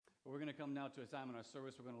We're going to come now to a time in our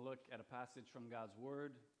service. We're going to look at a passage from God's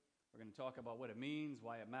Word. We're going to talk about what it means,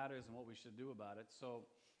 why it matters, and what we should do about it. So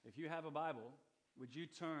if you have a Bible, would you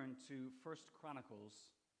turn to 1 Chronicles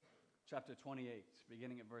chapter 28,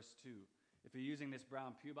 beginning at verse 2. If you're using this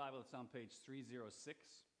Brown Pew Bible, it's on page 306.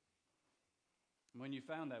 And when you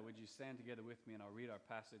found that, would you stand together with me and I'll read our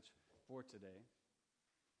passage for today.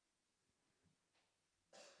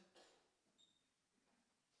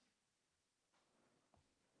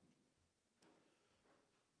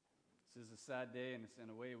 This is a sad day, and it's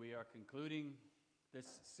in a way we are concluding this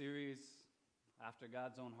series after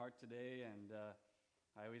God's own heart today, and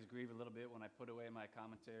I always grieve a little bit when I put away my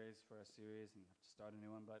commentaries for a series and have to start a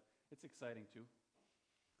new one, but it's exciting too.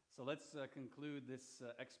 So let's conclude this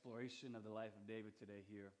exploration of the life of David today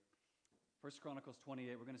here. 1 Chronicles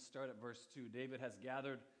 28, we're going to start at verse 2. David has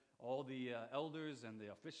gathered all the elders and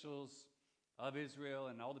the officials of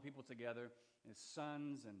Israel and all the people together, his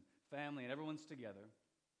sons and family, and everyone's together.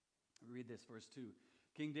 We read this, verse 2.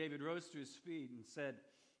 King David rose to his feet and said,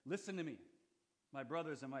 "Listen to me, my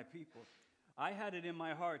brothers and my people. I had it in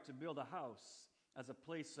my heart to build a house as a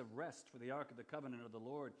place of rest for the ark of the covenant of the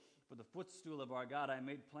Lord, for the footstool of our God. I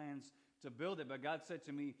made plans to build it, but God said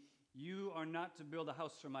to me, 'You are not to build a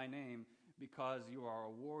house for my name, because you are a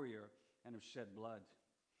warrior and have shed blood.'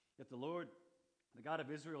 Yet the Lord, the God of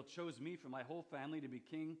Israel, chose me for my whole family to be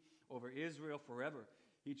king over Israel forever.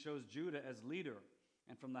 He chose Judah as leader.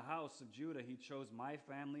 And from the house of Judah he chose my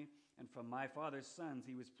family, and from my father's sons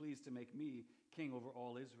he was pleased to make me king over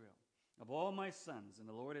all Israel. Of all my sons, and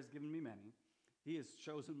the Lord has given me many, he has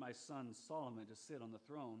chosen my son Solomon to sit on the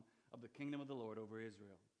throne of the kingdom of the Lord over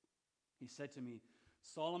Israel. He said to me,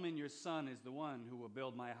 'Solomon your son is the one who will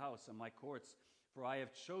build my house and my courts, for I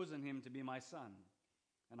have chosen him to be my son.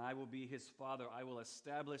 And I will be his father. I will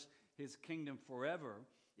establish his kingdom forever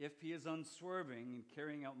if he is unswerving in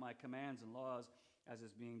carrying out my commands and laws, as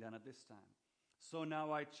is being done at this time. So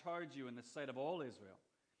now I charge you in the sight of all Israel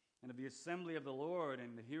and of the assembly of the Lord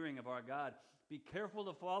and the hearing of our God, be careful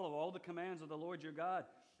to follow all the commands of the Lord your God,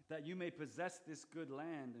 that you may possess this good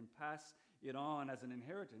land and pass it on as an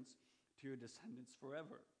inheritance to your descendants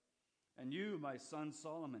forever. And you, my son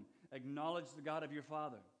Solomon, acknowledge the God of your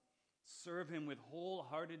father. Serve him with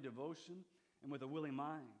wholehearted devotion and with a willing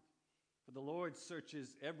mind. For the Lord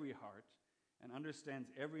searches every heart and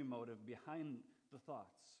understands every motive behind the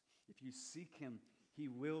thoughts. If you seek him, he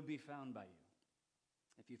will be found by you.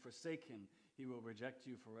 If you forsake him, he will reject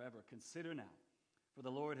you forever. Consider now, for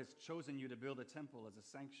the Lord has chosen you to build a temple as a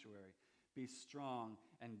sanctuary. Be strong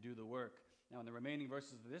and do the work." Now, in the remaining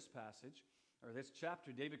verses of this passage, or this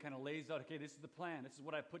chapter, David kind of lays out, okay, this is the plan. This is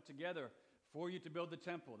what I put together for you to build the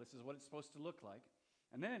temple. This is what it's supposed to look like.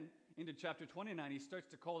 And then, into chapter 29, he starts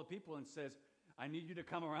to call the people and says, "I need you to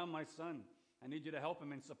come around my son. I need you to help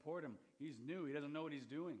him and support him. He's new. He doesn't know what he's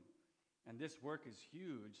doing. And this work is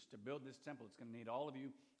huge to build this temple. It's going to need all of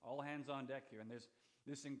you, all hands on deck here. And there's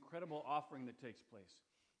this incredible offering that takes place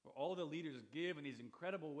where all the leaders give in these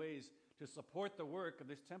incredible ways to support the work of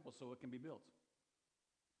this temple so it can be built,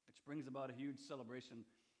 which brings about a huge celebration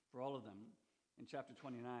for all of them. In chapter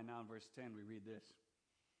 29, now in verse 10, we read this.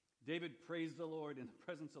 David praised the Lord in the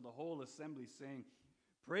presence of the whole assembly, saying,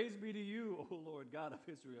 "Praise be to you, O Lord, God of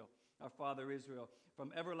Israel, our Father Israel,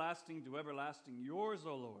 from everlasting to everlasting. Yours,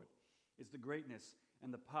 O Lord, is the greatness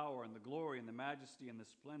and the power and the glory and the majesty and the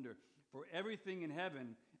splendor. For everything in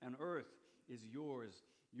heaven and earth is yours.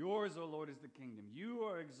 Yours, O Lord, is the kingdom. You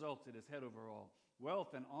are exalted as head over all.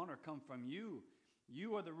 Wealth and honor come from you.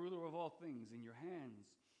 You are the ruler of all things. In your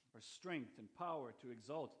hands are strength and power to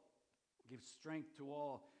exalt. Give strength to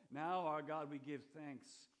all. Now, our God, we give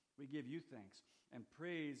thanks. We give you thanks and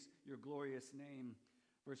praise your glorious name."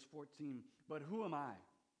 Verse 14, "But who am I?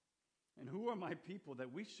 And who are my people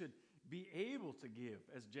that we should be able to give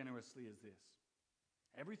as generously as this?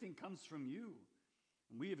 Everything comes from you,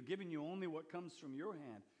 and we have given you only what comes from your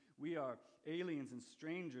hand. We are aliens and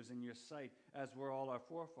strangers in your sight, as were all our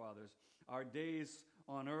forefathers. Our days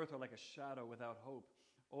on earth are like a shadow without hope.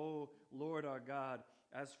 O Lord our God,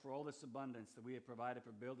 as for all this abundance that we have provided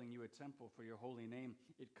for building you a temple for your holy name,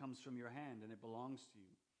 it comes from your hand and it belongs to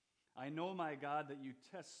you. I know, my God, that you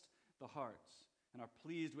test the hearts and are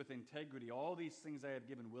pleased with integrity. All these things I have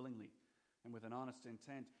given willingly and with an honest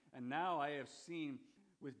intent. And now I have seen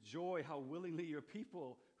with joy how willingly your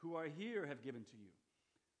people who are here have given to you.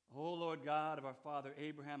 O Lord God of our father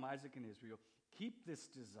Abraham, Isaac, and Israel, keep this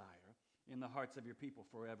desire in the hearts of your people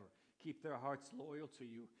forever. Keep their hearts loyal to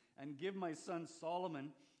you, and give my son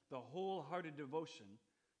Solomon the wholehearted devotion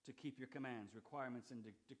to keep your commands, requirements, and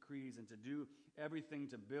decrees, and to do everything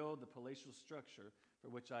to build the palatial structure for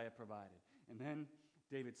which I have provided." And then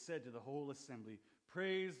David said to the whole assembly,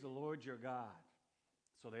 "Praise the Lord your God."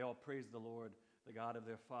 So they all praised the Lord, the God of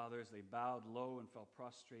their fathers. They bowed low and fell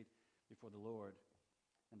prostrate before the Lord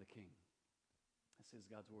and the king. This is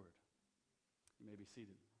God's word. You may be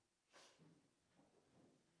seated.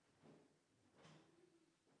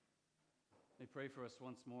 Let me pray for us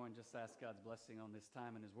once more and just ask God's blessing on this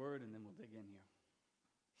time and his word, and then we'll dig in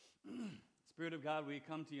here. Spirit of God, we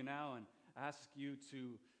come to you now and ask you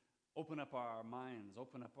to open up our minds,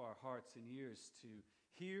 open up our hearts and ears to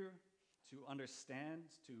hear, to understand,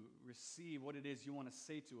 to receive what it is you want to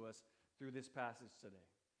say to us through this passage today.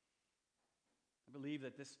 I believe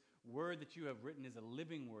that this word that you have written is a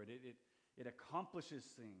living word. It accomplishes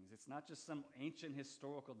things. It's not just some ancient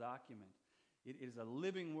historical document. It is a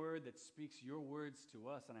living word that speaks your words to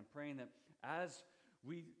us. And I'm praying that as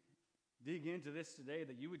we dig into this today,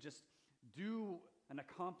 that you would just do and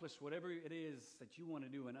accomplish whatever it is that you want to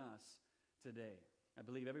do in us today. I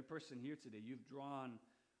believe every person here today, you've drawn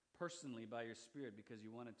personally by your Spirit because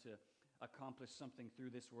you wanted to accomplish something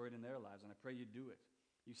through this word in their lives. And I pray you do it.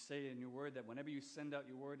 You say in your word that whenever you send out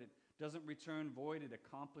your word, it doesn't return void. It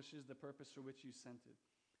accomplishes the purpose for which you sent it.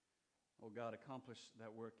 Oh God, accomplish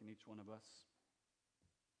that work in each one of us.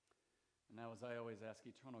 And now, as I always ask,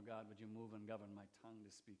 eternal God, would you move and govern my tongue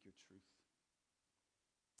to speak your truth?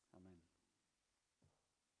 Amen.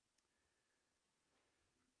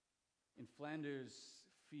 In Flanders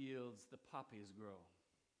fields, the poppies grow.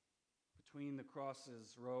 Between the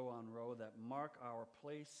crosses, row on row, that mark our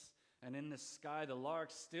place, and in the sky the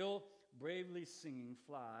larks, still bravely singing,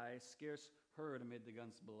 fly, scarce heard amid the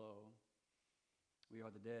guns below. We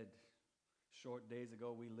are the dead. Short days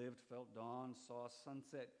ago we lived, felt dawn, saw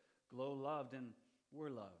sunset, glow, loved, and were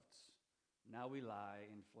loved. Now we lie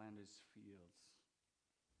in Flanders fields.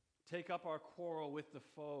 Take up our quarrel with the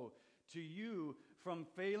foe. To you, from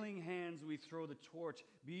failing hands we throw the torch.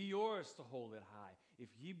 Be yours to hold it high. If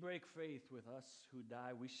ye break faith with us who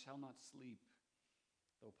die, we shall not sleep,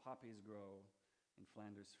 though poppies grow in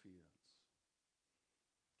Flanders fields.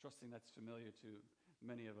 Trusting that's familiar to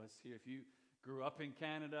many of us here. If you grew up in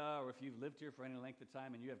Canada, or if you've lived here for any length of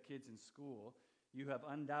time and you have kids in school, you have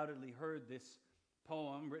undoubtedly heard this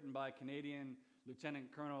poem written by Canadian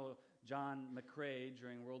Lieutenant Colonel John McCrae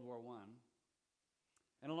during World War I.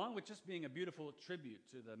 And along with just being a beautiful tribute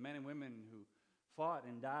to the men and women who fought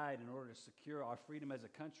and died in order to secure our freedom as a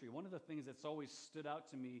country, one of the things that's always stood out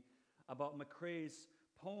to me about McCrae's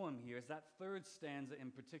poem here is that third stanza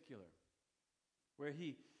in particular, where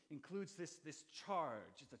he includes this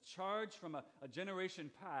charge. It's a charge from a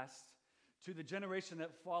generation past to the generation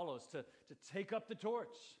that follows, to take up the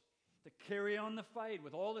torch, to carry on the fight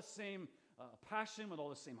with all the same passion, with all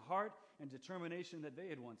the same heart and determination that they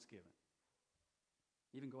had once given.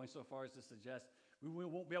 Even going so far as to suggest we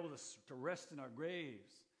won't be able to rest in our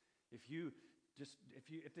graves if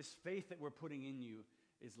this faith that we're putting in you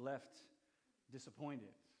is left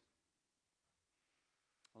disappointed.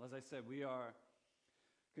 Well, as I said, we are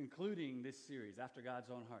concluding this series, After God's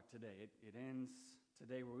Own Heart, today. It ends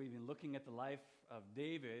today. We're even looking at the life of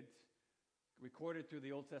David, recorded through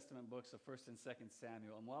the Old Testament books of 1st and 2nd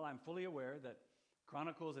Samuel. And while I'm fully aware that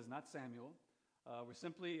Chronicles is not Samuel, we're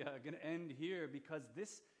simply going to end here because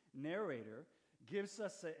this narrator gives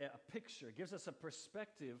us a picture, gives us a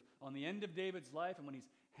perspective on the end of David's life and when he's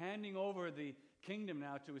handing over the kingdom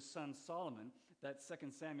now to his son Solomon that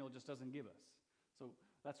 2nd Samuel just doesn't give us. So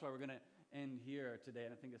that's why we're going to end here today,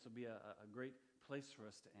 and I think this will be a great place for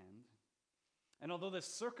us to end. And although the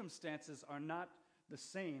circumstances are not the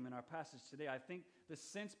same in our passage today, I think the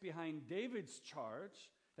sense behind David's charge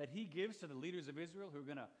that he gives to the leaders of Israel who are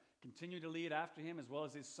going to continue to lead after him, as well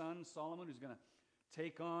as his son Solomon, who's going to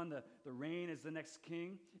take on the reign as the next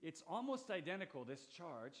king, it's almost identical, this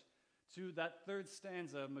charge, to that third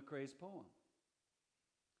stanza of McCrae's poem.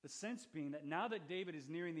 The sense being that now that David is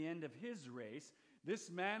nearing the end of his race, this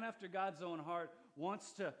man after God's own heart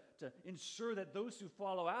wants to ensure that those who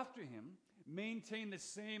follow after him maintain the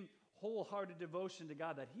same wholehearted devotion to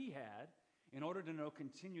God that he had in order to know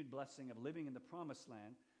continued blessing of living in the promised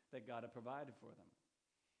land that God had provided for them.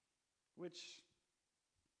 Which,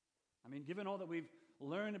 I mean, given all that we've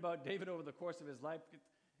learned about David over the course of his life,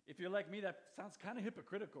 if you're like me, that sounds kind of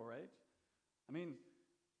hypocritical, right? I mean,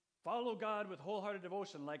 follow God with wholehearted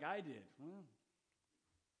devotion like I did. Well,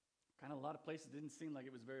 kind of a lot of places didn't seem like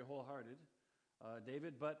it was very wholehearted,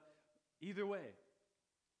 David, but either way,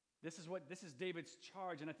 this is David's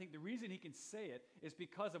charge, and I think the reason he can say it is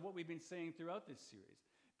because of what we've been saying throughout this series.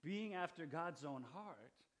 Being after God's own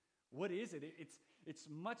heart, what is it? It's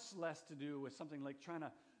much less to do with something like trying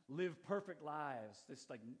to live perfect lives, this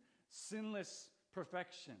like sinless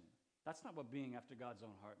perfection. That's not what being after God's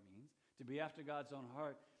own heart means. To be after God's own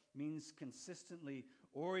heart means consistently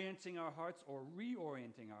orienting our hearts or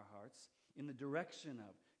reorienting our hearts in the direction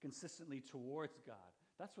of, consistently towards God.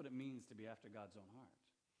 That's what it means to be after God's own heart.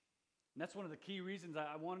 And that's one of the key reasons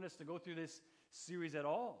I wanted us to go through this series at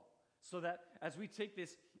all, so that as we take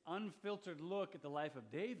this unfiltered look at the life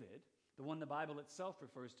of David, the one the Bible itself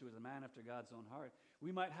refers to as a man after God's own heart,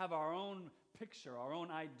 we might have our own picture, our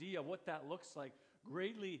own idea of what that looks like,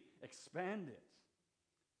 greatly expanded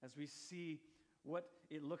as we see what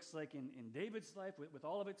it looks like in David's life with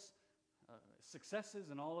all of its successes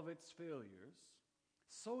and all of its failures,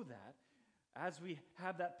 so that as we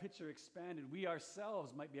have that picture expanded, we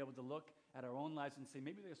ourselves might be able to look at our own lives and say,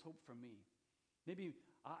 maybe there's hope for me.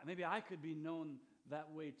 Maybe I could be known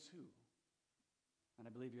that way too. And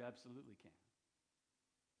I believe you absolutely can.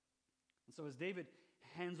 And so as David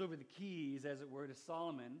hands over the keys, as it were, to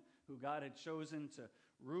Solomon, who God had chosen to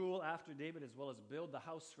rule after David as well as build the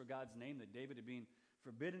house for God's name that David had been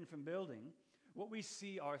forbidden from building, what we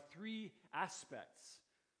see are three aspects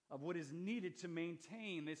of what is needed to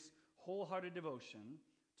maintain this wholehearted devotion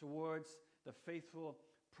towards the faithful,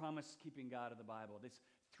 promise-keeping God of the Bible. These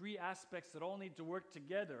three aspects that all need to work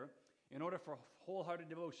together in order for wholehearted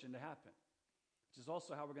devotion to happen, which is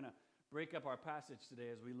also how we're going to break up our passage today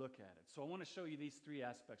as we look at it. So I want to show you these three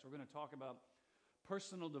aspects. We're going to talk about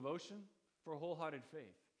personal devotion for wholehearted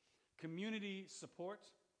faith, community support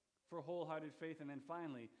for wholehearted faith, and then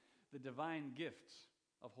finally, the divine gift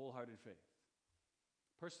of wholehearted faith.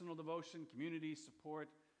 Personal devotion, community support,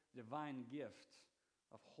 divine gift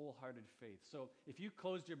of wholehearted faith. So if you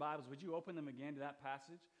closed your Bibles, would you open them again to that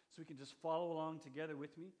passage so we can just follow along together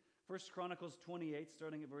with me? 1 Chronicles 28,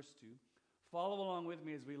 starting at verse 2. Follow along with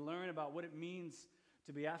me as we learn about what it means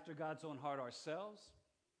to be after God's own heart ourselves,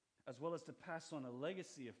 as well as to pass on a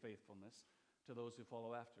legacy of faithfulness to those who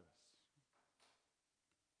follow after us.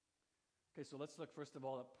 Okay, so let's look first of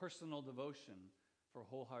all at personal devotion for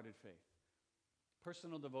wholehearted faith.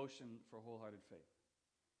 Personal devotion for wholehearted faith.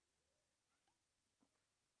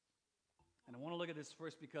 And I want to look at this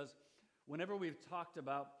first because whenever we've talked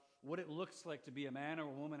about what it looks like to be a man or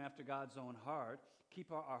a woman after God's own heart,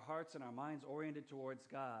 keep our hearts and our minds oriented towards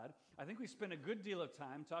God, I think we spend a good deal of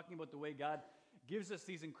time talking about the way God gives us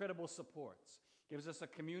these incredible supports, gives us a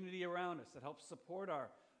community around us that helps support our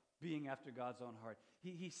being after God's own heart.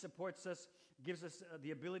 He supports us, gives us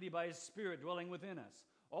the ability by His Spirit dwelling within us.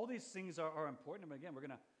 All these things are important, and again, we're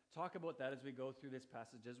going to talk about that as we go through this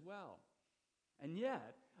passage as well. And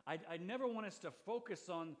yet, I never want us to focus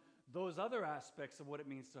on those other aspects of what it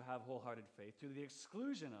means to have wholehearted faith to the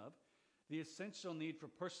exclusion of the essential need for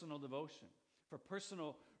personal devotion, for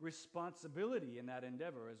personal responsibility in that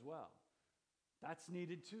endeavor as well. That's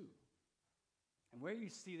needed too. And where you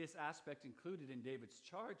see this aspect included in David's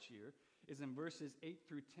charge here is in verses 8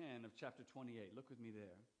 through 10 of chapter 28. Look with me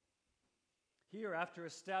there. Here, after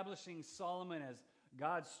establishing Solomon as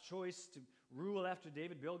God's choice to rule after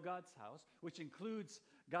David, build God's house, which includes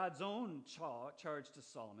God's own charge to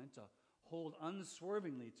Solomon to hold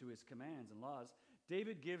unswervingly to his commands and laws,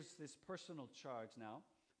 David gives this personal charge now,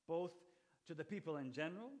 both to the people in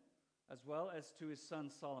general, as well as to his son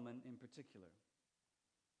Solomon in particular.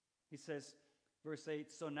 He says, verse 8,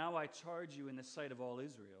 "So now I charge you in the sight of all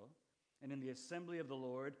Israel, and in the assembly of the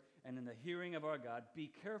Lord, and in the hearing of our God, be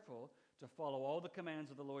careful to follow all the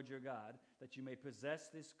commands of the Lord your God, that you may possess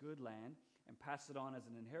this good land and pass it on as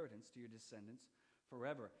an inheritance to your descendants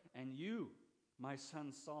forever. And you, my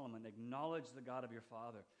son Solomon, acknowledge the God of your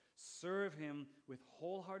father. Serve him with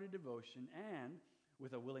wholehearted devotion and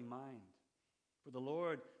with a willing mind. For the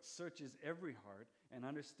Lord searches every heart and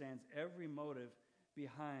understands every motive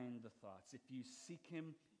behind the thoughts. If you seek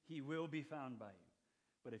him, he will be found by you.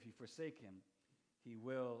 But if you forsake him, he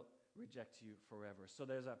will reject you forever." So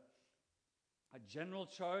there's a general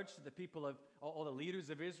charge to the people of all the leaders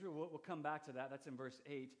of Israel. We'll come back to that. That's in verse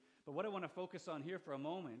 8. But what I want to focus on here for a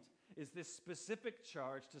moment is this specific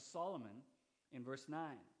charge to Solomon in verse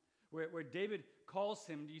 9, where David calls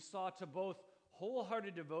him, you saw, to both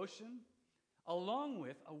wholehearted devotion along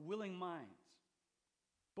with a willing mind.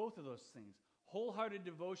 Both of those things, wholehearted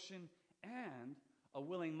devotion and a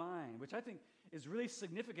willing mind, which I think is really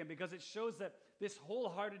significant because it shows that this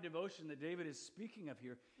wholehearted devotion that David is speaking of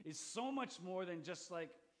here is so much more than just like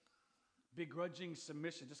begrudging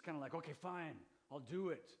submission, just kind of like, okay, fine, I'll do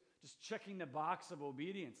it. Just checking the box of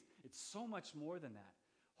obedience. It's so much more than that.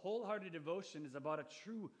 Wholehearted devotion is about a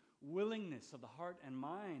true willingness of the heart and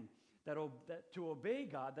mind that to obey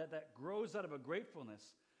God, that grows out of a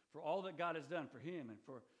gratefulness for all that God has done for him and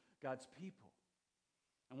for God's people.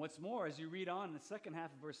 And what's more, as you read on in the second half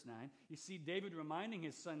of verse 9, you see David reminding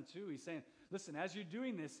his son too. He's saying, listen, as you're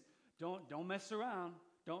doing this, don't mess around.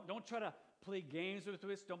 Don't try to play games with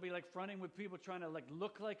this. Don't be like fronting with people, trying to like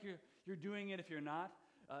look like you're doing it if you're not.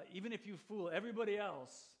 Even if you fool everybody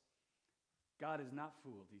else, God is not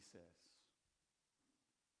fooled, he says.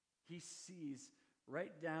 He sees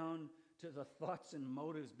right down to the thoughts and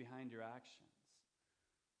motives behind your actions.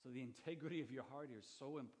 So the integrity of your heart here is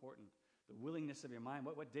so important. The willingness of your mind.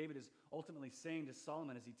 What David is ultimately saying to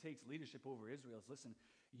Solomon as he takes leadership over Israel is, listen,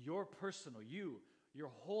 your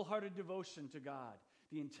wholehearted devotion to God,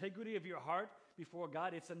 the integrity of your heart before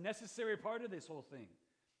God, it's a necessary part of this whole thing.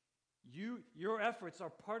 Your efforts are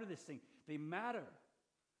part of this thing. They matter.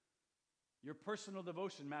 Your personal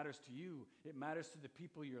devotion matters to you. It matters to the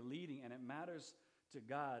people you're leading, and it matters to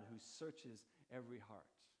God who searches every heart.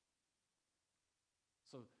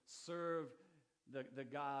 So serve the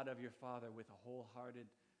God of your Father with a wholehearted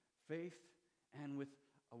faith and with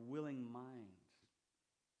a willing mind.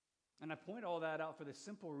 And I point all that out for the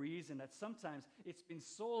simple reason that sometimes it's been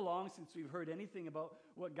so long since we've heard anything about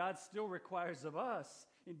what God still requires of us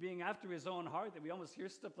in being after his own heart that we almost hear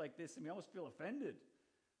stuff like this and we almost feel offended.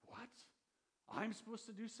 What? I'm supposed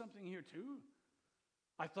to do something here too?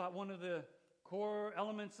 I thought one of the core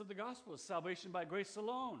elements of the gospel is salvation by grace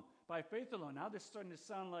alone, by faith alone. Now they're starting to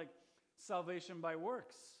sound like salvation by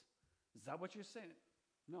works. Is that what you're saying?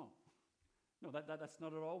 No. No, that's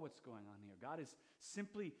not at all what's going on here. God is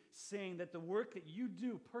simply saying that the work that you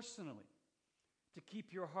do personally to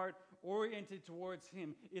keep your heart oriented towards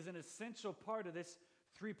him is an essential part of this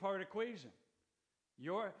three-part equation.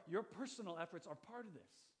 Your personal efforts are part of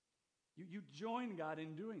this. You join God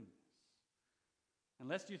in doing this.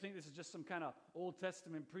 Unless you think this is just some kind of Old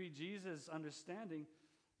Testament pre-Jesus understanding,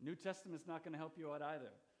 New Testament's not going to help you out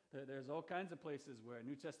either. There's all kinds of places where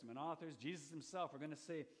New Testament authors, Jesus himself, are going to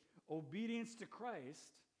say obedience to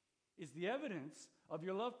Christ is the evidence of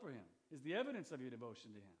your love for him, is the evidence of your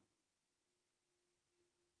devotion to him.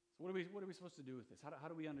 So what are we supposed to do with this? How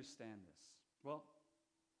do we understand this? Well,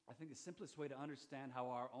 I think the simplest way to understand how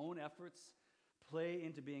our own efforts play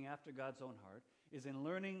into being after God's own heart is in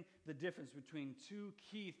learning the difference between two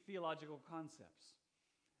key theological concepts: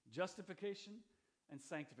 justification and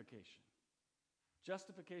sanctification.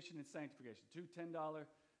 Justification and sanctification, two $10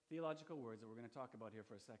 theological words that we're going to talk about here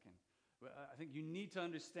for a second. I think you need to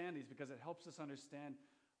understand these because it helps us understand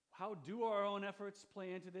how do our own efforts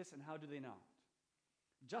play into this and how do they not.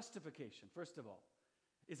 Justification, first of all,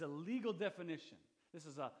 is a legal definition. This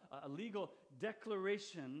is a legal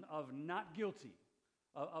declaration of not guilty,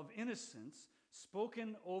 of innocence,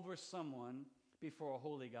 spoken over someone before a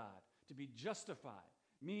holy God. To be justified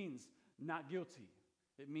means not guilty.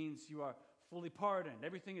 It means you are fully pardoned.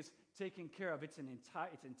 Everything is taken care of. It's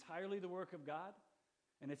entirely the work of God,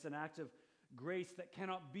 and it's an act of grace that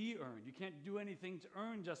cannot be earned. You can't do anything to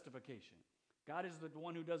earn justification. God is the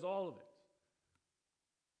one who does all of it.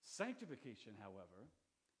 Sanctification, however,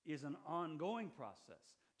 is an ongoing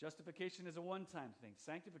process. Justification is a one-time thing.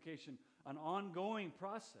 Sanctification, an ongoing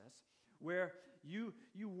process where you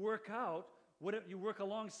work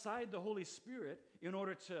alongside the Holy Spirit in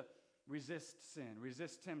order to resist sin,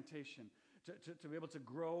 resist temptation, to be able to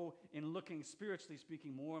grow in looking, spiritually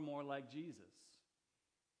speaking, more and more like Jesus.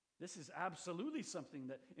 This is absolutely something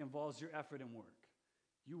that involves your effort and work.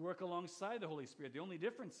 You work alongside the Holy Spirit. The only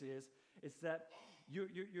difference is that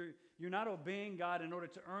you're not obeying God in order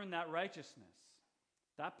to earn that righteousness.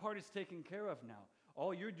 That part is taken care of now.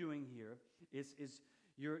 All you're doing here is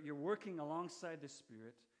you're working alongside the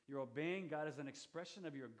Spirit. You're obeying God as an expression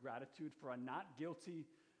of your gratitude for a not guilty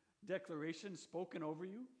declaration spoken over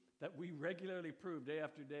you that we regularly prove day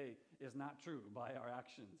after day is not true by our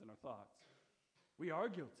actions and our thoughts. We are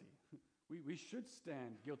guilty. We should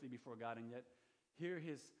stand guilty before God, and yet here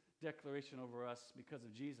his declaration over us because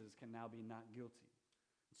of Jesus can now be not guilty.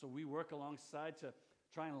 So we work alongside to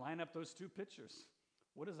try and line up those two pictures.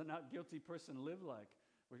 What does a not guilty person live like?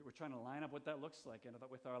 We're trying to line up what that looks like and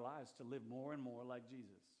with our lives to live more and more like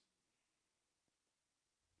Jesus.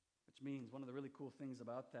 Which means one of the really cool things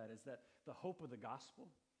about that is that the hope of the gospel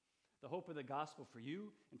for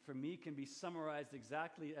you and for me can be summarized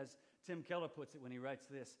exactly as Tim Keller puts it when he writes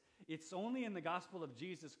this. It's only in the gospel of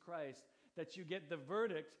Jesus Christ that you get the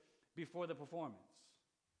verdict before the performance.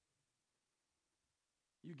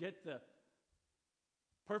 You get the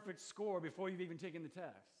perfect score before you've even taken the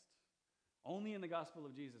test. Only in the gospel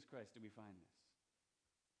of Jesus Christ do we find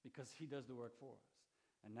this, because he does the work for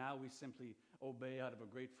us. And now we simply obey out of a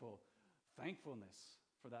grateful thankfulness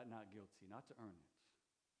for that not guilty, not to earn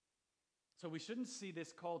it. So we shouldn't see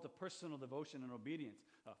this call to personal devotion and obedience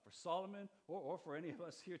for Solomon or for any of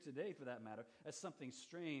us here today, for that matter, as something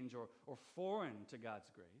strange or foreign to God's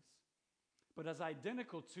grace, but as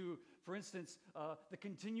identical to, for instance, the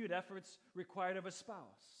continued efforts required of a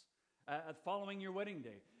spouse following your wedding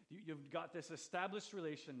day. You've got this established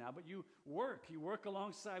relation now, but you work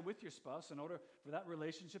alongside with your spouse in order for that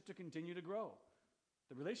relationship to continue to grow.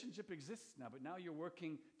 The relationship exists now, but now you're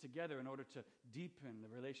working together in order to deepen the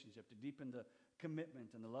relationship, to deepen the commitment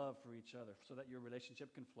and the love for each other so that your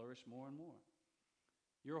relationship can flourish more and more.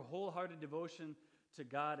 Your wholehearted devotion to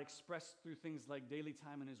God expressed through things like daily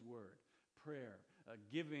time in His Word, prayer,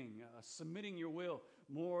 giving, submitting your will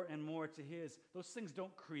more and more to His. Those things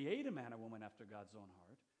don't create a man or woman after God's own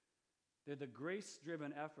heart. They're the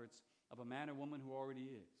grace-driven efforts of a man or woman who already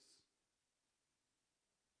is.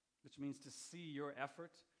 Which means to see your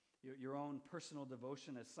effort, your own personal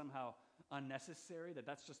devotion as somehow unnecessary,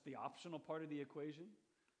 that's just the optional part of the equation,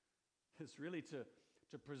 is really to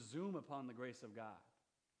presume upon the grace of God.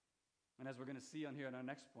 And as we're going to see on here in our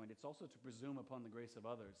next point, it's also to presume upon the grace of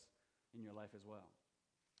others in your life as well.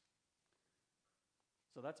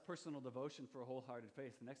 So that's personal devotion for a wholehearted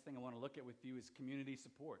faith. The next thing I want to look at with you is community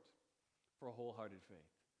support for a wholehearted faith.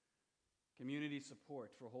 Community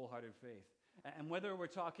support for a wholehearted faith. And whether we're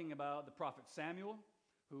talking about the prophet Samuel,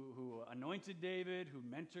 who anointed David, who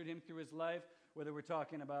mentored him through his life, whether we're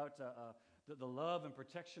talking about the love and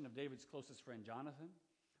protection of David's closest friend Jonathan,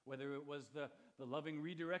 whether it was the loving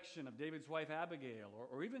redirection of David's wife Abigail,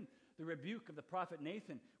 or even the rebuke of the prophet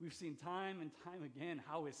Nathan, we've seen time and time again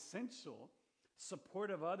how essential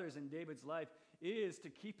support of others in David's life is to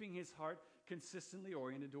keeping his heart consistently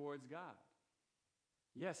oriented towards God.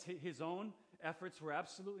 Yes, his own efforts were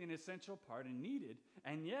absolutely an essential part and needed,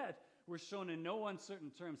 and yet we're shown in no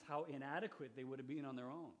uncertain terms how inadequate they would have been on their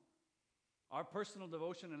own. Our personal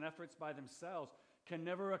devotion and efforts by themselves can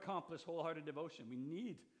never accomplish wholehearted devotion. We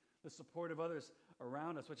need the support of others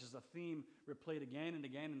around us, which is a theme replayed again and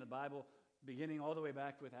again in the Bible, beginning all the way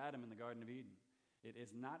back with Adam in the Garden of Eden. It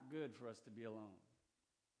is not good for us to be alone.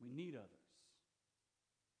 We need others.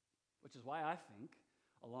 Which is why I think,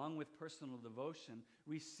 along with personal devotion,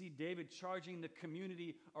 we see David charging the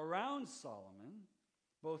community around Solomon,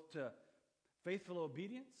 both to faithful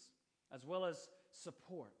obedience as well as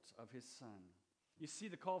support of his son. You see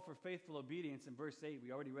the call for faithful obedience in verse 8.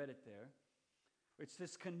 We already read it there. It's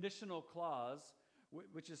this conditional clause,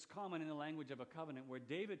 which is common in the language of a covenant, where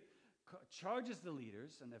David charges the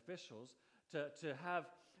leaders and the officials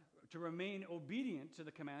to remain obedient to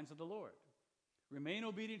the commands of the Lord. Remain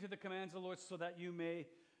obedient to the commands of the Lord so that you may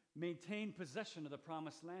maintain possession of the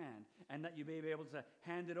promised land and that you may be able to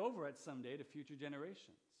hand it over at some day to future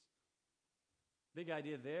generations. Big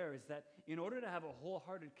idea there is that in order to have a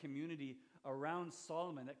wholehearted community around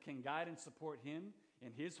Solomon that can guide and support him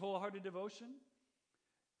in his wholehearted devotion,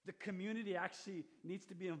 the community actually needs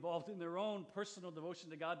to be involved in their own personal devotion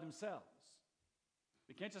to God themselves.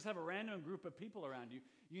 You can't just have a random group of people around you.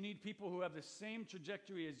 You need people who have the same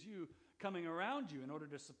trajectory as you coming around you in order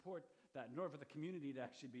to support that, in order for the community to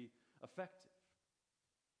actually be effective.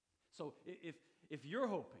 So if you're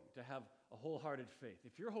hoping to have a wholehearted faith,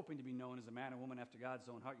 if you're hoping to be known as a man or woman after God's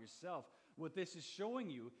own heart yourself, what this is showing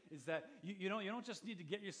you is that you don't just need to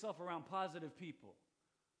get yourself around positive people,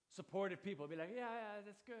 supportive people. Be like, yeah,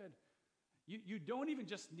 that's good. You don't even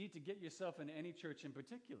just need to get yourself into any church in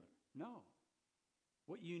particular. No.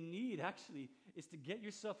 What you need actually is to get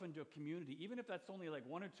yourself into a community, even if that's only like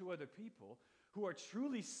one or two other people who are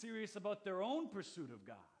truly serious about their own pursuit of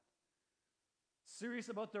God, serious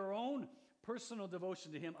about their own personal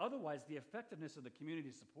devotion to Him. Otherwise, the effectiveness of the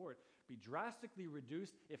community support be drastically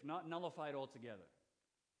reduced, if not nullified altogether.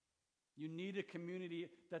 You need a community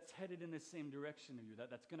that's headed in the same direction of you,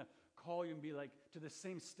 that's going to call you and be like to the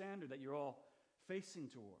same standard that you're all facing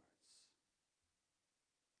towards.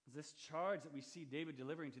 This charge that we see David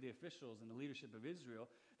delivering to the officials and the leadership of Israel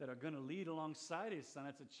that are going to lead alongside his son,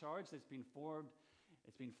 it's a charge that's been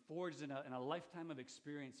forged in a lifetime of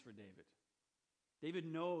experience for David. David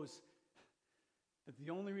knows that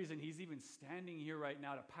the only reason he's even standing here right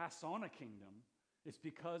now to pass on a kingdom is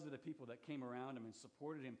because of the people that came around him and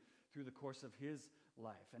supported him through the course of his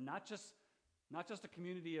life. And not just a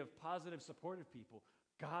community of positive, supportive people,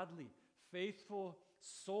 godly, faithful,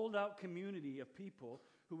 sold-out community of people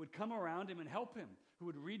who would come around him and help him, who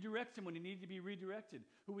would redirect him when he needed to be redirected,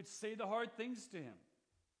 who would say the hard things to him,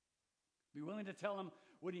 be willing to tell him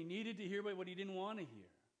what he needed to hear but what he didn't want to hear.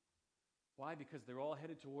 Why? Because they're all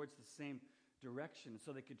headed towards the same direction,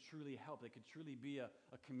 so they could truly help. They could truly be a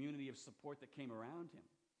community of support that came around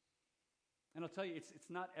him. And I'll tell you,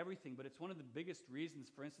 it's not everything, but it's one of the biggest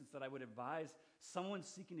reasons, for instance, that I would advise someone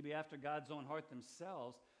seeking to be after God's own heart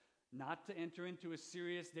themselves not to enter into a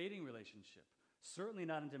serious dating relationship. Certainly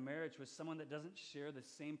not into marriage with someone that doesn't share the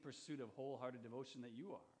same pursuit of wholehearted devotion that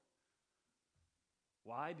you are.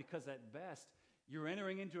 Why? Because at best, you're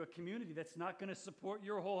entering into a community that's not going to support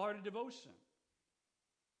your wholehearted devotion.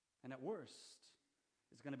 And at worst,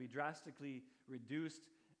 it's going to be drastically reduced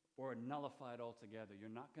or nullified altogether. You're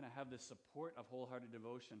not going to have the support of wholehearted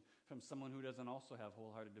devotion from someone who doesn't also have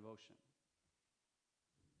wholehearted devotion.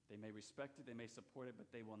 They may respect it, they may support it,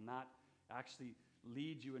 but they will not actually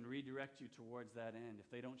lead you and redirect you towards that end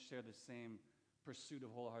if they don't share the same pursuit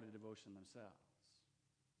of wholehearted devotion themselves.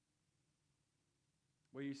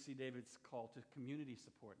 Where you see David's call to community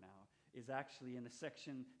support now is actually in the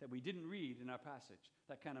section that we didn't read in our passage,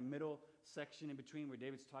 that kind of middle section in between where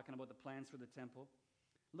David's talking about the plans for the temple.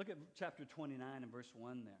 Look at chapter 29 and verse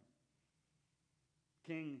 1 there.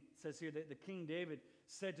 King says here that the King David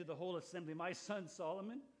said to the whole assembly, "My son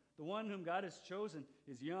Solomon, the one whom God has chosen,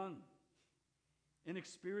 is young,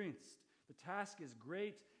 inexperienced. The task is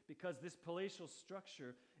great because this palatial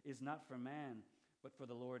structure is not for man, but for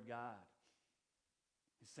the Lord God."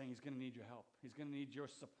 He's saying he's going to need your help. He's going to need your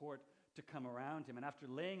support to come around him. And after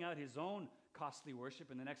laying out his own costly worship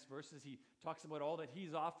in the next verses, he talks about all that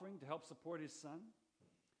he's offering to help support his son.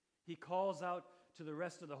 He calls out to the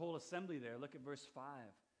rest of the whole assembly there. Look at verse 5.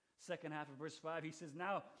 Second half of verse 5, he says,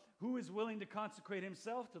 "Now, who is willing to consecrate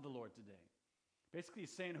himself to the Lord today?" Basically,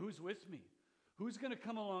 he's saying, who's with me? Who's going to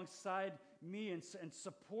come alongside me and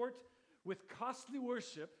support with costly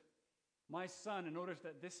worship my son in order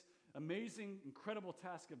that this amazing, incredible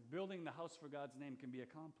task of building the house for God's name can be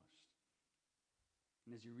accomplished?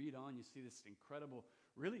 And as you read on, you see this incredible,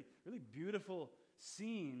 really, really beautiful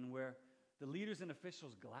scene where the leaders and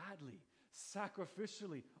officials gladly,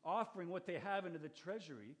 sacrificially offering what they have into the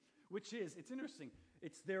treasury, which is, it's interesting,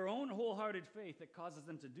 it's their own wholehearted faith that causes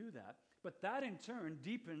them to do that, but that in turn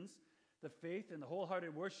deepens the faith and the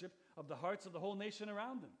wholehearted worship of the hearts of the whole nation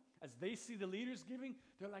around them. As they see the leaders giving,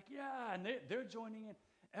 they're like, yeah, and they're joining in.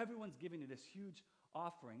 Everyone's giving to this huge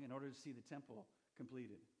offering in order to see the temple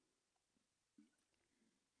completed.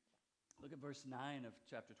 Look at verse 9 of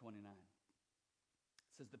chapter 29.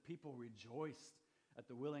 It says, "The people rejoiced at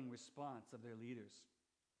the willing response of their leaders,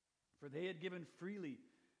 for they had given freely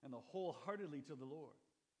and wholeheartedly to the Lord."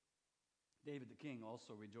 David the king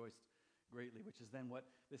also rejoiced greatly, which is then what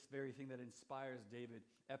this very thing that inspires David,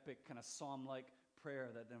 epic kind of psalm-like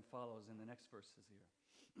prayer that then follows in the next verses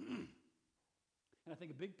here. And I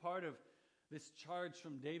think a big part of this charge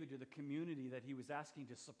from David to the community that he was asking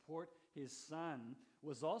to support his son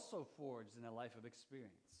was also forged in a life of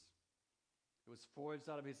experience. It was forged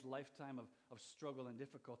out of his lifetime of struggle and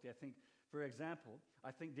difficulty. I think, for example,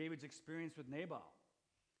 David's experience with Nabal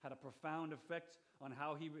had a profound effect on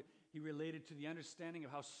how he related to the understanding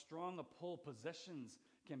of how strong a pull possessions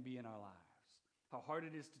can be in our lives. How hard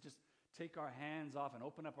it is to just take our hands off and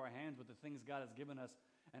open up our hands with the things God has given us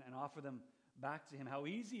and offer them back to him. How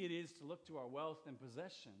easy it is to look to our wealth and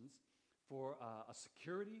possessions for a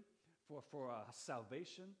security, for a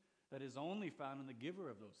salvation that is only found in the giver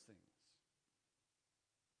of those things.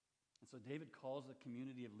 And so David calls the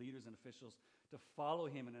community of leaders and officials to follow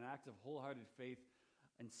him in an act of wholehearted faith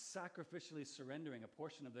and sacrificially surrendering a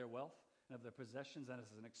portion of their wealth and of their possessions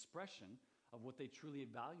as an expression of what they truly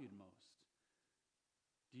valued most.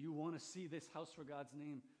 Do you want to see this house for God's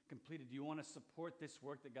name completed? Do you want to support this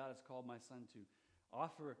work that God has called my son to?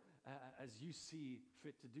 Offer as you see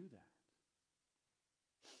fit to do that.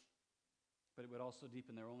 But it would also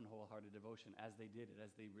deepen their own wholehearted devotion as they did it,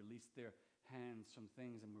 as they released their hands from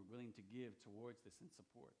things and were willing to give towards this in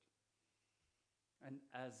support. And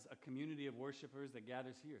as a community of worshipers that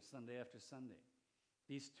gathers here Sunday after Sunday,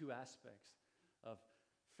 these two aspects of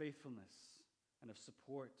faithfulness and of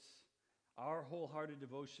support, our wholehearted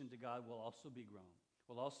devotion to God will also be grown,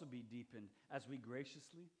 will also be deepened as we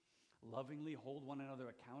graciously, lovingly hold one another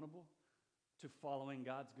accountable to following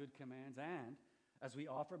God's good commands, and as we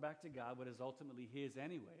offer back to God what is ultimately his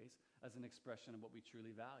anyways as an expression of what we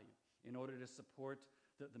truly value in order to support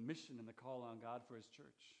the mission and the call on God for his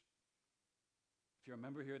church. If you're a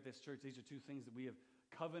member here at this church, these are two things that we have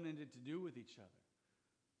covenanted to do with each other.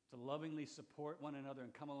 To lovingly support one another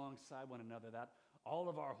and come alongside one another, that all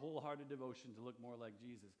of our wholehearted devotion to look more like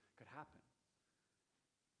Jesus could happen.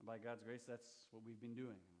 And by God's grace, that's what we've been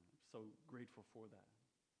doing. I'm so grateful for that.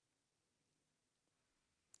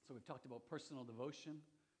 So we've talked about personal devotion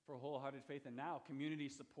for wholehearted faith, and now community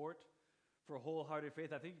support for wholehearted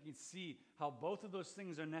faith. I think you can see how both of those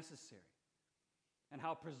things are necessary. and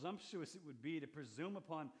how presumptuous it would be to presume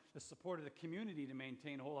upon the support of the community to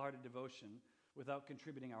maintain wholehearted devotion without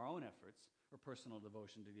contributing our own efforts or personal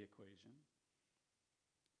devotion to the equation.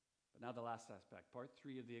 But now the last aspect, part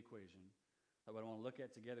 3 of the equation, that what I want to look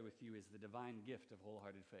at together with you is the divine gift of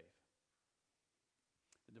wholehearted faith.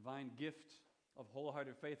 The divine gift of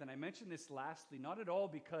wholehearted faith. And I mention this lastly, not at all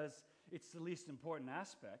because it's the least important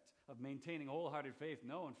aspect of maintaining wholehearted faith.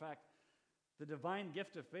 No, in fact, the divine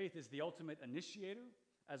gift of faith is the ultimate initiator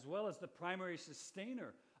as well as the primary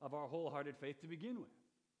sustainer of our wholehearted faith to begin with.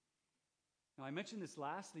 Now, I mention this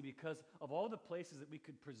lastly because of all the places that we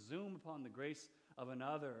could presume upon the grace of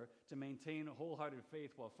another to maintain a wholehearted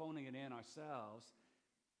faith while phoning it in ourselves,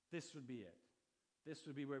 this would be it. This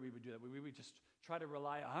would be where we would do that. We would just try to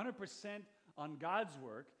rely 100% on God's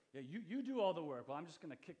work. Yeah, you do all the work. Well, I'm just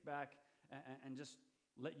going to kick back and just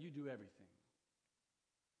let you do everything.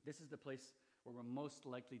 This is the place where we're most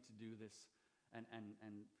likely to do this and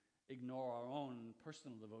ignore our own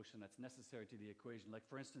personal devotion that's necessary to the equation. Like,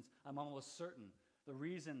 for instance, I'm almost certain the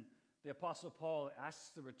reason the Apostle Paul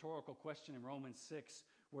asks the rhetorical question in Romans 6,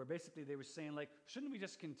 where basically they were saying, like, shouldn't we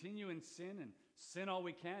just continue in sin and sin all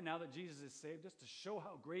we can now that Jesus has saved us to show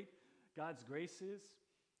how great God's grace is?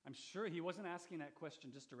 I'm sure he wasn't asking that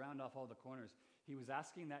question just to round off all the corners. He was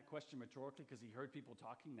asking that question rhetorically because he heard people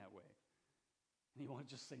talking that way. And he wanted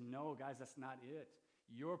to just say, no, guys, that's not it.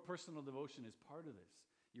 Your personal devotion is part of this.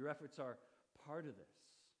 Your efforts are part of this.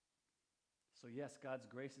 So yes, God's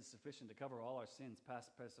grace is sufficient to cover all our sins,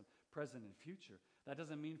 past, present, and future. That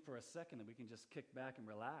doesn't mean for a second that we can just kick back and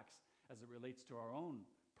relax as it relates to our own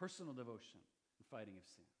personal devotion and fighting of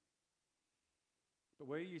sin. But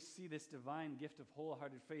where you see this divine gift of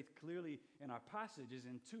wholehearted faith clearly in our passage is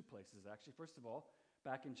in 2 places, actually. First of all,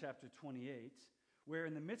 back in chapter 28, where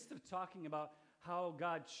in the midst of talking about how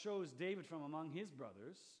God chose David from among his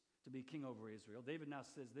brothers to be king over Israel, David now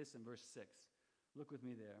says this in verse 6. Look with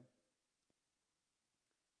me there.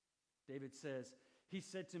 David says, he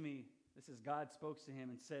said to me, this is God spoke to him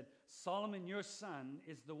and said, Solomon your son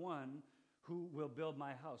is the one who will build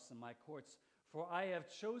my house and my courts, for I have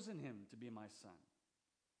chosen him to be my son,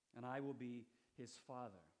 and I will be his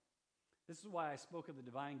father. This is why I spoke of the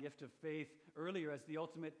divine gift of faith earlier as the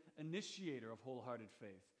ultimate initiator of wholehearted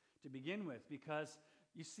faith to begin with, because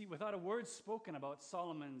you see, without a word spoken about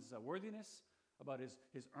Solomon's worthiness, about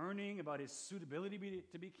his earning, about his suitability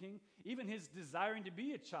to be king, even his desiring to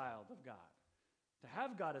be a child of God, to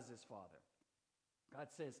have God as his father, God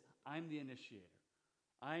says, I'm the initiator.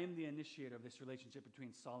 I am the initiator of this relationship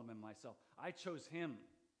between Solomon and myself. I chose him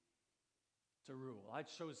to rule. I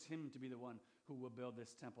chose him to be the one who will build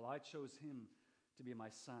this temple. I chose him to be my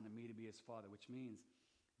son and me to be his father, which means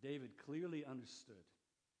David clearly understood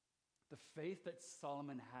the faith that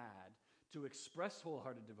Solomon had to express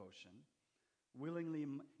wholehearted devotion, willingly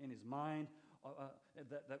in his mind,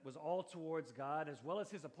 that was all towards God, as well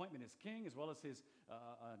as his appointment as king, as well as his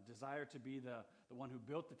desire to be the one who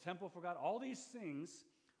built the temple for God. All these things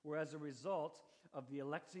were as a result of the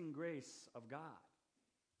electing grace of God.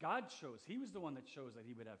 God chose. He was the one that chose that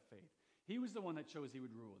he would have faith. He was the one that chose he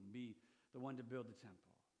would rule and be the one to build the temple.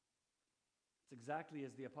 It's exactly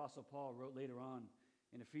as the Apostle Paul wrote later on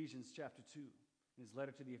in Ephesians chapter 2, in his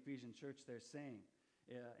letter to the Ephesian church there, saying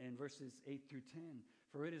in verses 8 through 10,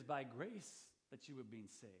 for it is by grace that you have been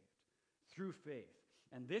saved, through faith.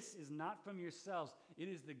 And this is not from yourselves, it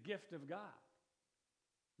is the gift of God,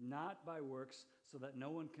 not by works, so that no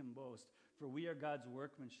one can boast. For we are God's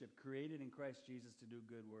workmanship, created in Christ Jesus to do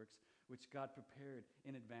good works, which God prepared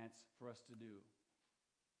in advance for us to do.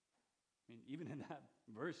 I mean, even in that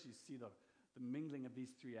verse, you see the mingling of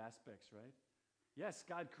these 3 aspects, right? Yes,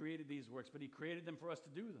 God created these works, but he created them for us to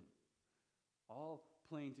do them. All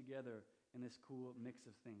playing together in this cool mix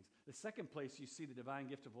of things. The second place you see the divine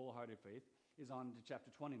gift of wholehearted faith is on to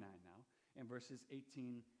chapter 29 now, in verses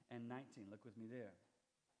 18 and 19. Look with me there.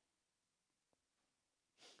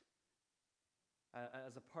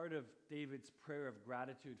 As a part of David's prayer of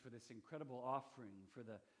gratitude for this incredible offering for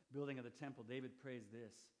the building of the temple, David prays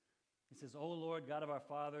this. He says, O Lord, God of our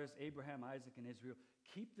fathers, Abraham, Isaac, and Israel,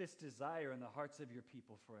 keep this desire in the hearts of your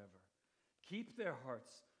people forever. Keep their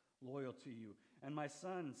hearts loyal to you. And my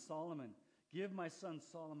son, Solomon, give my son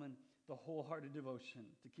Solomon the wholehearted devotion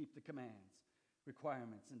to keep the commands,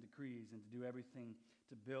 requirements, and decrees, and to do everything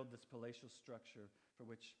to build this palatial structure for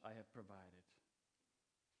which I have provided.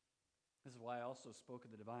 This is why I also spoke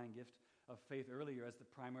of the divine gift of faith earlier as the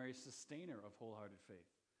primary sustainer of wholehearted faith.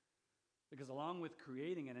 Because along with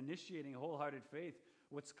creating and initiating wholehearted faith,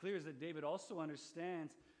 what's clear is that David also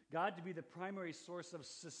understands God to be the primary source of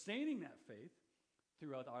sustaining that faith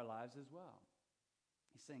throughout our lives as well.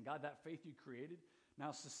 He's saying, God, that faith you created,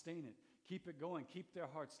 Now sustain it. Keep it going. Keep their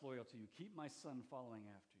hearts loyal to you. Keep my son following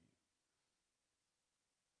after you.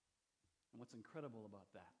 And what's incredible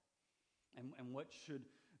about that, and what should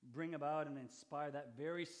bring about and inspire that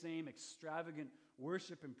very same extravagant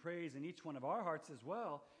worship and praise in each one of our hearts as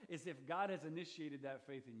well, is if God has initiated that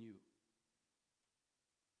faith in you.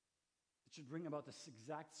 It should bring about this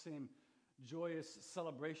exact same joyous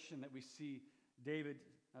celebration that we see David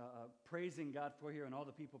praising God for here, and all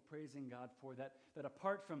the people praising God for that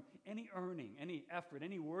apart from any earning, any effort,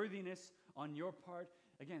 any worthiness on your part,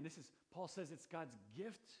 again, Paul says it's God's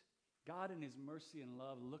gift. God in his mercy and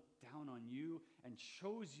love looked down on you and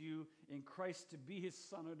chose you in Christ to be his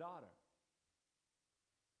son or daughter.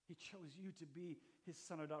 He chose you to be his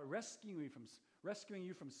son or daughter, rescuing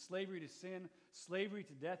you from slavery to sin, slavery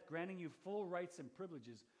to death, granting you full rights and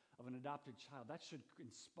privileges of an adopted child. That should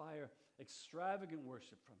inspire extravagant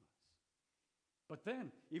worship from us. But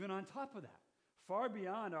then, even on top of that, far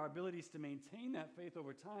beyond our abilities to maintain that faith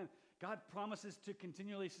over time, God promises to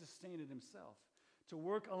continually sustain it himself, to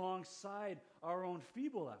work alongside our own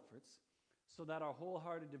feeble efforts so that our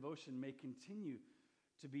wholehearted devotion may continue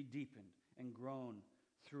to be deepened and grown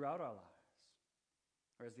throughout our lives.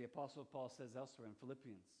 Or as the Apostle Paul says elsewhere in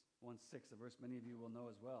Philippians 1:6, a verse many of you will know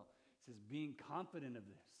as well, it says, being confident of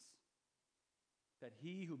this, that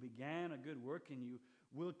he who began a good work in you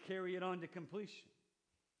will carry it on to completion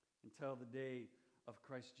until the day of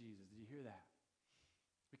Christ Jesus. Did you hear that?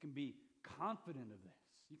 We can be confident of this.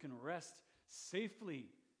 You can rest safely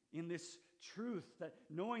in this truth, that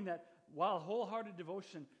knowing that while wholehearted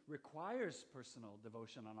devotion requires personal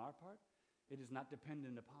devotion on our part, it is not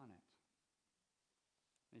dependent upon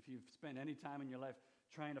it. If you've spent any time in your life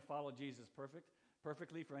trying to follow Jesus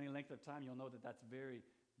perfectly for any length of time, you'll know that that's very,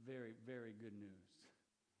 very, very good news.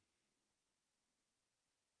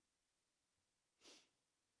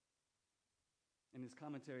 In his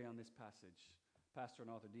commentary on this passage, pastor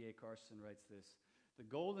and author D.A. Carson writes this: the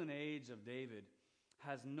golden age of David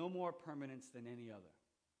has no more permanence than any other.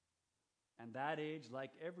 And that age,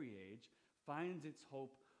 like every age, finds its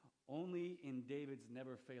hope only in David's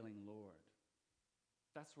never-failing Lord.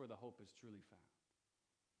 That's where the hope is truly found.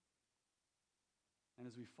 And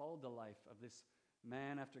as we follow the life of this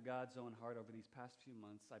man after God's own heart over these past few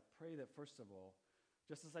months, I pray that, first of all,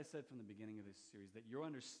 just as I said from the beginning of this series, that your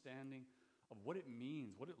understanding of what it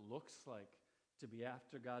means, what it looks like to be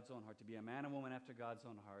after God's own heart, to be a man and woman after God's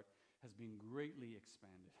own heart, has been greatly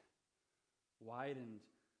expanded, widened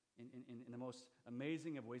in the most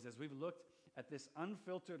amazing of ways as we've looked at this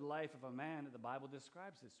unfiltered life of a man that the Bible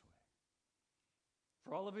describes this way.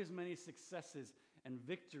 For all of his many successes and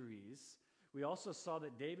victories, we also saw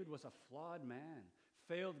that David was a flawed man,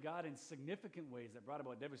 failed God in significant ways that brought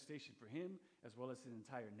about devastation for him as well as his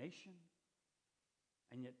entire nation.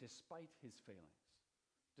 And yet, despite his failings,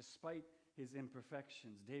 despite his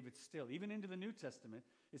imperfections, David still, even into the New Testament,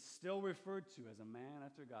 is still referred to as a man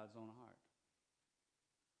after God's own heart.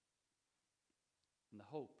 And the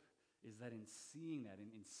hope is that in seeing that,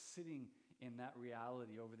 in sitting in that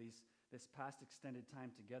reality over this past extended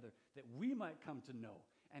time together, that we might come to know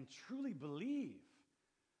and truly believe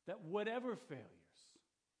that whatever failures,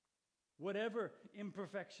 whatever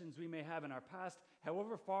imperfections we may have in our past,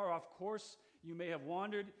 however far off course you may have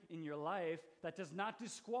wandered in your life, that does not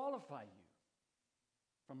disqualify you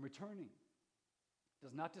from returning,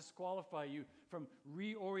 does not disqualify you from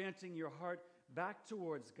reorienting your heart back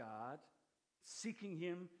towards God, seeking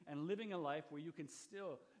him and living a life where you can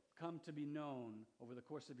still come to be known over the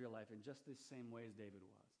course of your life in just this same way as David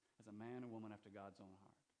was, as a man or woman after God's own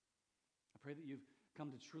heart. I pray that you've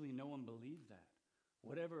come to truly know and believe that.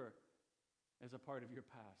 Whatever is a part of your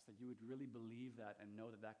past, that you would really believe that and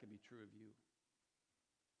know that that could be true of you.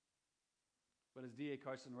 But as D.A.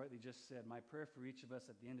 Carson rightly just said, my prayer for each of us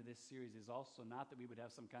at the end of this series is also not that we would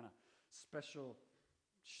have some kind of special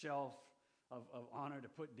shelf of honor to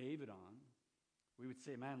put David on. We would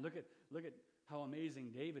say, man, look at how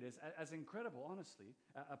amazing David is. As incredible, honestly,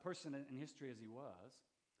 a person in history as he was,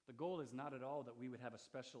 the goal is not at all that we would have a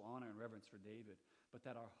special honor and reverence for David, but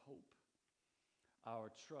that our hope, our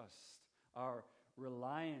trust, our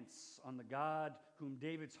reliance on the God whom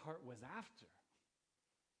David's heart was after,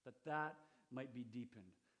 that might be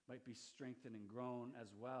deepened, might be strengthened and grown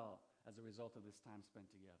as well as a result of this time spent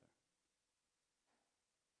together.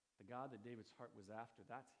 The God that David's heart was after,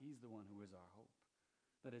 he's the one who is our hope.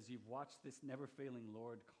 That as you've watched this never-failing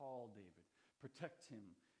Lord call David, protect him,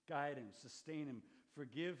 guide him, sustain him,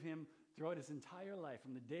 forgive him throughout his entire life,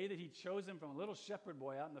 from the day that he chose him from a little shepherd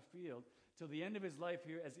boy out in the field till the end of his life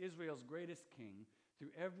here as Israel's greatest king,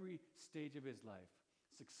 through every stage of his life,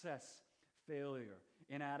 success, failure,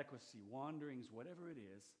 inadequacy, wanderings, whatever it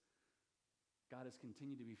is, God has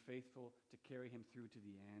continued to be faithful to carry him through to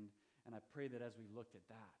the end. And I pray that as we've looked at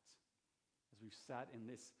that, as we've sat in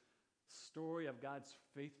this story of God's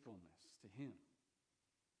faithfulness to him,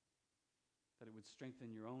 that it would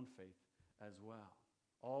strengthen your own faith as well.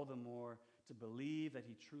 All the more to believe that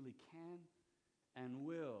he truly can and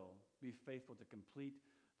will be faithful to complete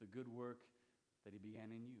the good work that he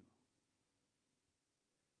began in you.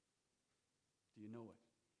 Do you know it?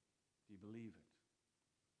 Do you believe it?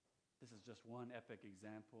 This is just one epic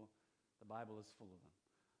example. The Bible is full of them.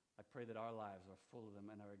 I pray that our lives are full of them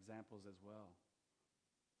and our examples as well.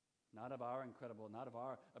 Not of our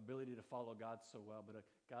ability to follow God so well, but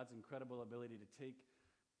God's incredible ability to take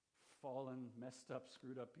fallen, messed up,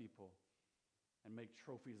 screwed up people and make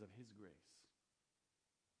trophies of his grace,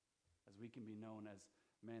 as we can be known as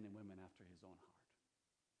men and women after his own heart.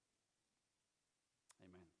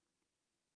 Amen.